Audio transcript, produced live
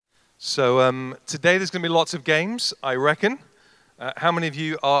So today there's going to be lots of games, I reckon. How many of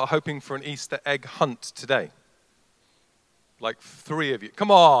you are hoping for an Easter egg hunt today? Like 3 of you. Come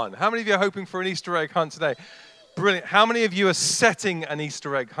on. How many of you are hoping for an Easter egg hunt today? Brilliant. How many of you are setting an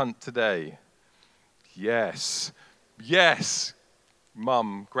Easter egg hunt today? Yes. Yes.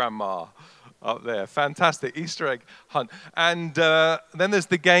 Mum, grandma up there. Fantastic. Easter egg hunt. And then there's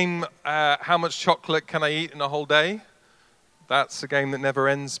the game, how much chocolate can I eat in a whole day? That's a game that never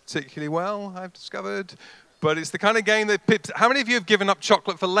ends particularly well, I've discovered. But it's the kind of game that pips. How many of you have given up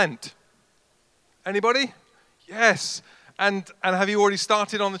chocolate for Lent? Anybody? Yes. And have you already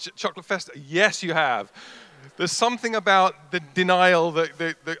started on the chocolate festival? Yes, you have. There's something about the denial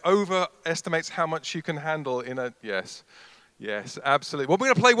that overestimates how much you can handle in a, yes. Yes, absolutely. Well, we're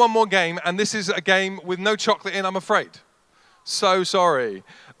going to play one more game, and this is a game with no chocolate in, I'm afraid. So sorry.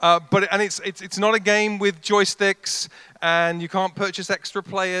 But it's not a game with joysticks, and you can't purchase extra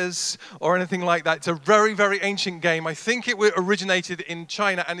players or anything like that. It's a very, very ancient game. I think it originated in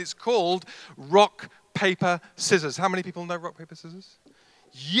China, and it's called Rock, Paper, Scissors. How many people know Rock, Paper, Scissors?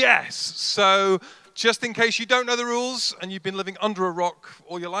 Yes. So just in case you don't know the rules and you've been living under a rock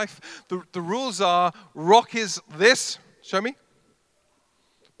all your life, the rules are rock is this. Show me.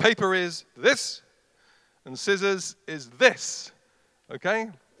 Paper is this. And scissors is this. Okay?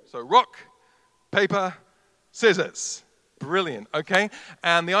 So rock, paper, scissors. Brilliant, okay?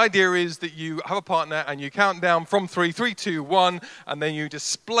 And the idea is that you have a partner and you count down from 3, 3, 2, 1, and then you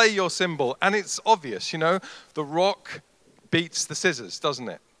display your symbol. And it's obvious, you know, the rock beats the scissors, doesn't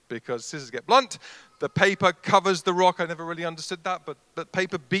it? Because scissors get blunt. The paper covers the rock. I never really understood that, but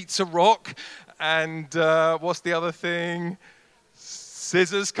paper beats a rock. And what's the other thing?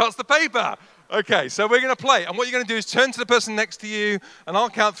 Scissors cuts the paper. Okay, so we're going to play. And what you're going to do is turn to the person next to you, and I'll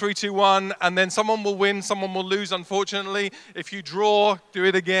count 3, 2, 1, and then someone will win, someone will lose, unfortunately. If you draw, do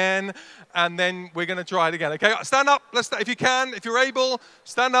it again, and then we're going to try it again. Okay, stand up. If you can, if you're able,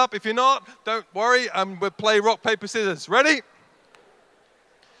 stand up. If you're not, don't worry, and we'll play rock, paper, scissors. Ready?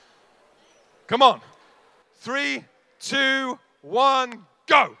 Come on. 3, 2, 1,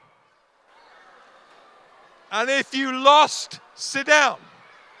 go. And if you lost, sit down.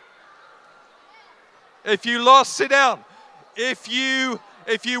 If you lost, sit down. If you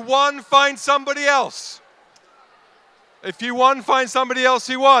won, find somebody else. If you won, find somebody else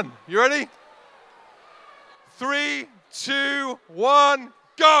who won. You ready? 3, 2, 1,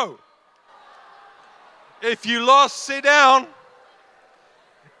 go. If you lost, sit down.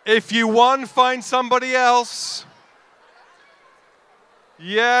 If you won, find somebody else.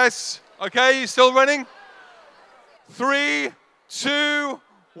 Yes. Okay, you still running? 3, 2,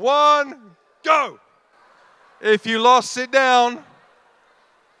 1, go. If you lost, sit down.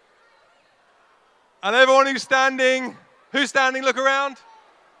 And everyone who's standing, look around.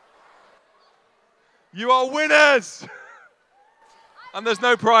 You are winners. And there's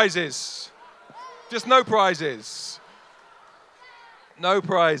no prizes. Just no prizes. No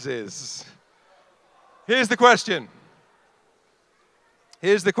prizes. Here's the question.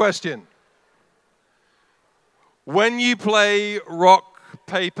 When you play rock,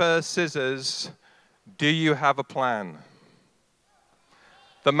 paper, scissors, do you have a plan?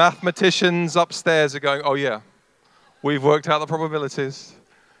 The mathematicians upstairs are going, oh yeah, we've worked out the probabilities.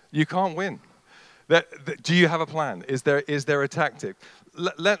 You can't win. Do you have a plan? Is there a tactic?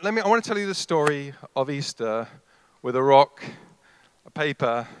 I want to tell you the story of Easter with a rock, a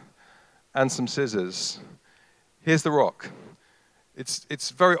paper, and some scissors. Here's the rock.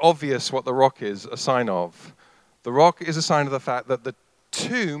 It's very obvious what the rock is a sign of. The rock is a sign of the fact that the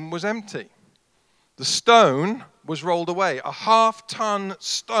tomb was empty. The stone was rolled away. A half-ton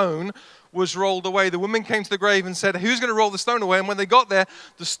stone was rolled away. The woman came to the grave and said, who's going to roll the stone away? And when they got there,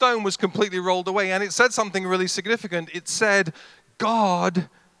 the stone was completely rolled away. And it said something really significant. It said, God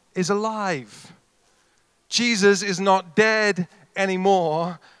is alive. Jesus is not dead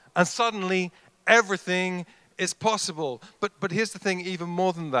anymore. And suddenly, everything is possible. But here's the thing, even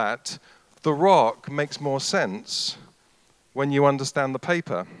more than that. The rock makes more sense when you understand the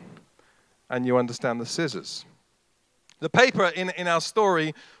paper and you understand the scissors. The paper in our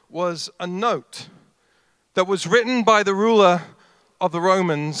story was a note that was written by the ruler of the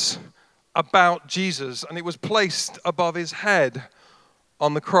Romans about Jesus, and it was placed above his head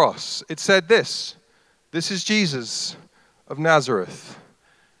on the cross. It said this is Jesus of Nazareth.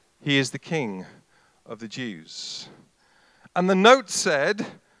 He is the King of the Jews. And the note said,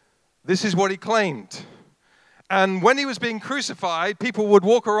 this is what he claimed. And when he was being crucified, people would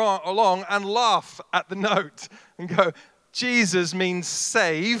walk along and laugh at the note and go, Jesus means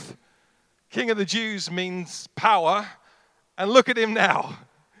save, King of the Jews means power, and look at him now.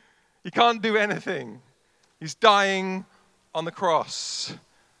 He can't do anything. He's dying on the cross.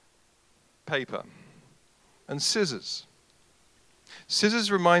 Paper and scissors.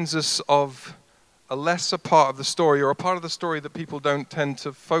 Scissors reminds us of a lesser part of the story, or a part of the story that people don't tend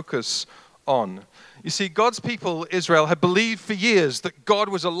to focus on. You see, God's people, Israel, had believed for years that God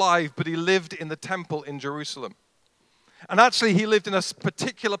was alive, but he lived in the temple in Jerusalem. And actually, he lived in a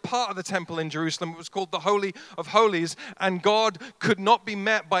particular part of the temple in Jerusalem. It was called the Holy of Holies. And God could not be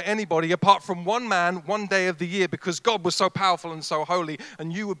met by anybody apart from one man, one day of the year, because God was so powerful and so holy.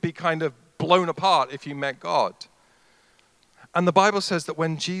 And you would be kind of blown apart if you met God. And the Bible says that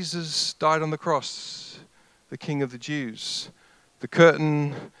when Jesus died on the cross, the King of the Jews, the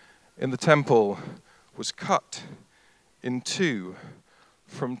curtain in the temple was cut in two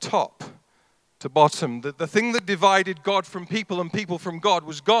from top to bottom. The thing that divided God from people and people from God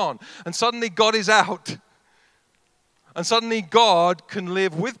was gone. And suddenly God is out. And suddenly God can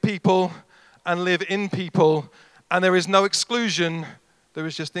live with people and live in people. And there is no exclusion. There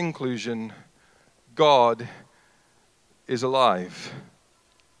is just inclusion. God is alive.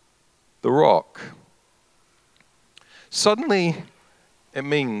 The rock. Suddenly it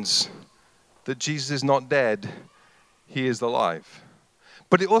means that Jesus is not dead. He is alive.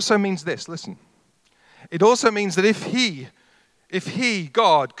 But it also means this, listen. It also means that if he,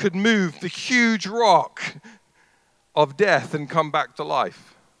 God, could move the huge rock of death and come back to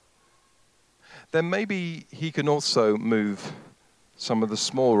life, then maybe he can also move some of the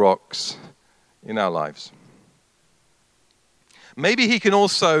small rocks in our lives. Maybe he can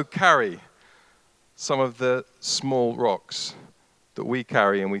also carry some of the small rocks that we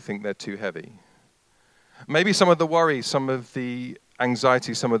carry and we think they're too heavy. Maybe some of the worry, some of the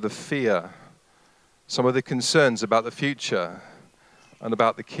anxiety, some of the fear, some of the concerns about the future and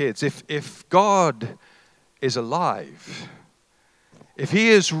about the kids. If God is alive, if he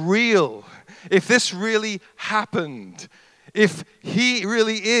is real, if this really happened, if he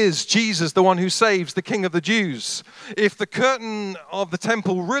really is Jesus, the one who saves, the King of the Jews, if the curtain of the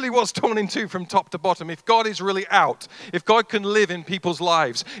temple really was torn in two from top to bottom, if God is really out, if God can live in people's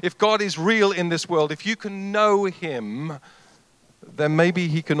lives, if God is real in this world, if you can know him, then maybe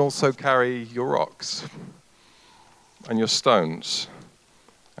he can also carry your rocks and your stones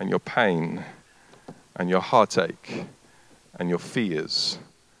and your pain and your heartache and your fears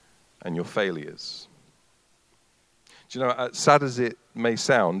and your failures. Do you know, sad as it may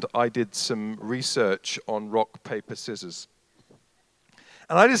sound, I did some research on rock, paper, scissors.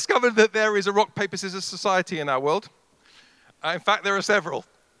 And I discovered that there is a rock, paper, scissors society in our world. In fact, there are several.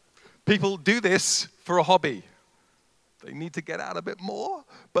 People do this for a hobby. They need to get out a bit more,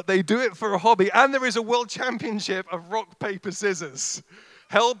 but they do it for a hobby. And there is a world championship of rock, paper, scissors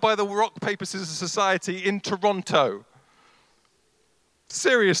held by the Rock, Paper, Scissors Society in Toronto.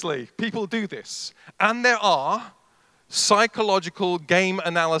 Seriously, people do this. And there are psychological game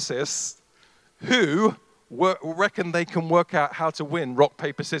analysts who reckon they can work out how to win rock,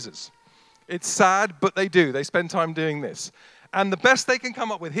 paper, scissors. It's sad, but they do. They spend time doing this. And the best they can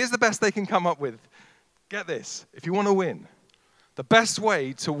come up with, here's the best they can come up with. Get this, if you want to win, the best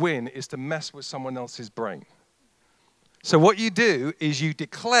way to win is to mess with someone else's brain. So what you do is you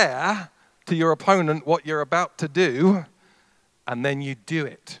declare to your opponent what you're about to do, and then you do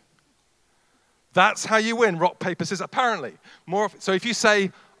it. That's how you win rock, paper, scissors, apparently. So if you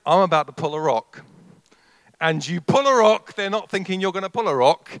say, I'm about to pull a rock, and you pull a rock, they're not thinking you're going to pull a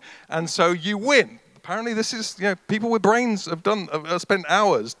rock, and so you win. Apparently this is, people with brains have spent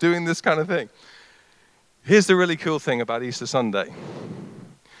hours doing this kind of thing. Here's the really cool thing about Easter Sunday.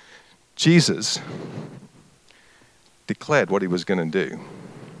 Jesus declared what he was going to do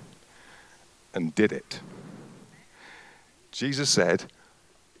and did it. Jesus said,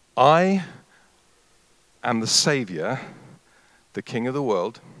 I am the Savior, the King of the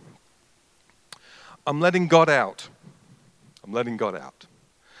world. I'm letting God out. I'm letting God out.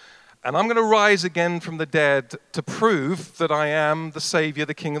 And I'm going to rise again from the dead to prove that I am the Savior,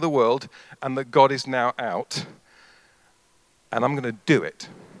 the King of the world, and that God is now out. And I'm going to do it.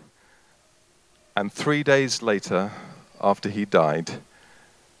 And 3 days later, after he died,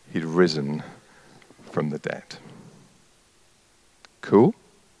 he'd risen from the dead. Cool?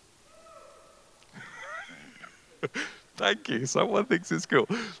 Thank you. Someone thinks it's cool.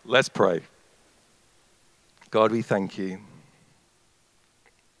 Let's pray. God, we thank you.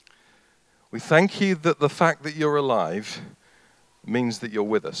 We thank you that the fact that you're alive means that you're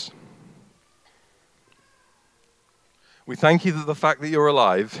with us. We thank you that the fact that you're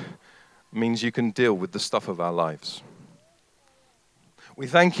alive means you can deal with the stuff of our lives. We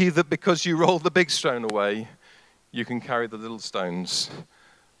thank you that because you rolled the big stone away, you can carry the little stones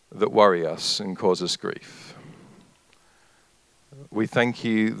that worry us and cause us grief. We thank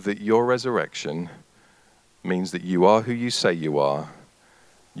you that your resurrection means that you are who you say you are,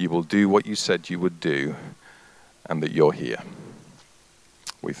 you will do what you said you would do, and that you're here.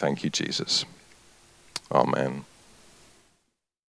 We thank you, Jesus. Amen.